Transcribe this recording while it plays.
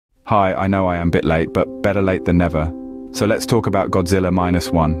Hi, I know I am a bit late, but better late than never. So let's talk about Godzilla Minus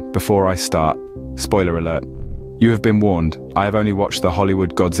One. Before I start, spoiler alert. You have been warned. I have only watched the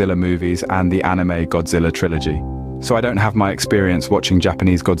Hollywood Godzilla movies and the anime Godzilla trilogy. So I don't have my experience watching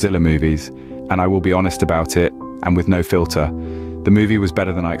Japanese Godzilla movies, and I will be honest about it, and with no filter. The movie was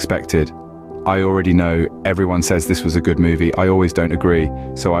better than I expected. I already know everyone says this was a good movie. I always don't agree,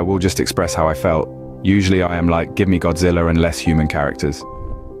 so I will just express how I felt. Usually I am like, give me Godzilla and less human characters.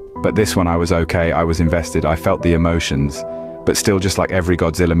 But this one I was okay, I was invested, I felt the emotions. But still, just like every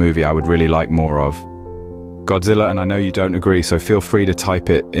Godzilla movie, I would really like more of. Godzilla, and I know you don't agree, so feel free to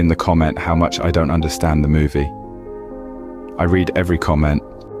type it in the comment how much I don't understand the movie. I read every comment.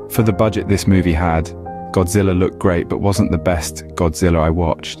 For the budget this movie had, Godzilla looked great but wasn't the best Godzilla I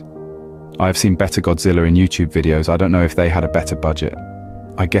watched. I have seen better Godzilla in YouTube videos. I don't know if they had a better budget.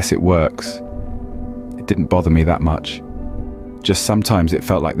 I guess it works. It didn't bother me that much. Just sometimes it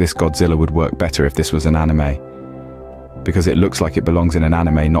felt like this Godzilla would work better if this was an anime. Because it looks like it belongs in an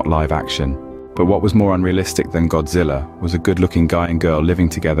anime, not live action. But what was more unrealistic than Godzilla was a good-looking guy and girl living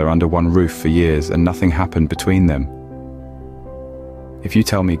together under one roof for years and nothing happened between them. If you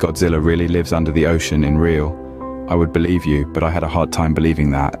tell me Godzilla really lives under the ocean in real, I would believe you, but I had a hard time believing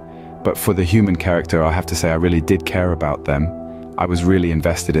that. But for the human character, I have to say I really did care about them. I was really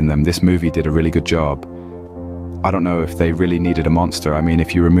invested in them. This movie did a really good job. I don't know if they really needed a monster. I mean,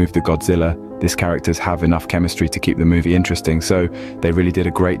 if you remove the Godzilla, these characters have enough chemistry to keep the movie interesting, so they really did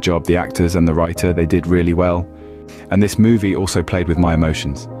a great job. The actors and the writer, they did really well. And this movie also played with my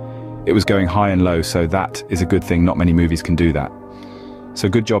emotions. It was going high and low, so that is a good thing. Not many movies can do that. So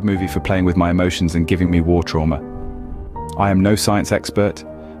good job, movie, for playing with my emotions and giving me war trauma. I am no science expert.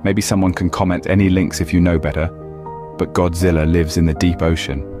 Maybe someone can comment any links if you know better. But Godzilla lives in the deep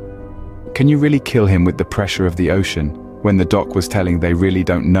ocean. Can you really kill him with the pressure of the ocean? When the doc was telling they really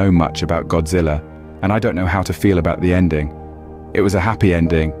don't know much about Godzilla, and I don't know how to feel about the ending. It was a happy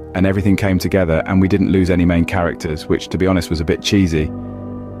ending, and everything came together, and we didn't lose any main characters, which to be honest was a bit cheesy,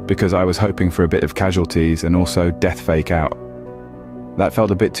 because I was hoping for a bit of casualties and also death fake out. That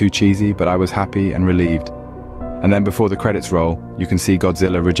felt a bit too cheesy, but I was happy and relieved. And then before the credits roll, you can see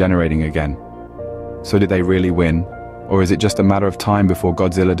Godzilla regenerating again. So did they really win? Or is it just a matter of time before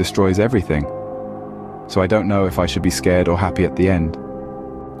Godzilla destroys everything? So I don't know if I should be scared or happy at the end.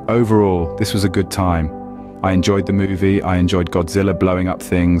 Overall, this was a good time. I enjoyed the movie, I enjoyed Godzilla blowing up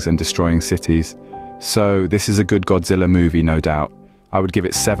things and destroying cities. So this is a good Godzilla movie, no doubt. I would give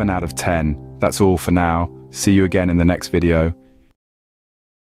it 7 out of 10. That's all for now. See you again in the next video.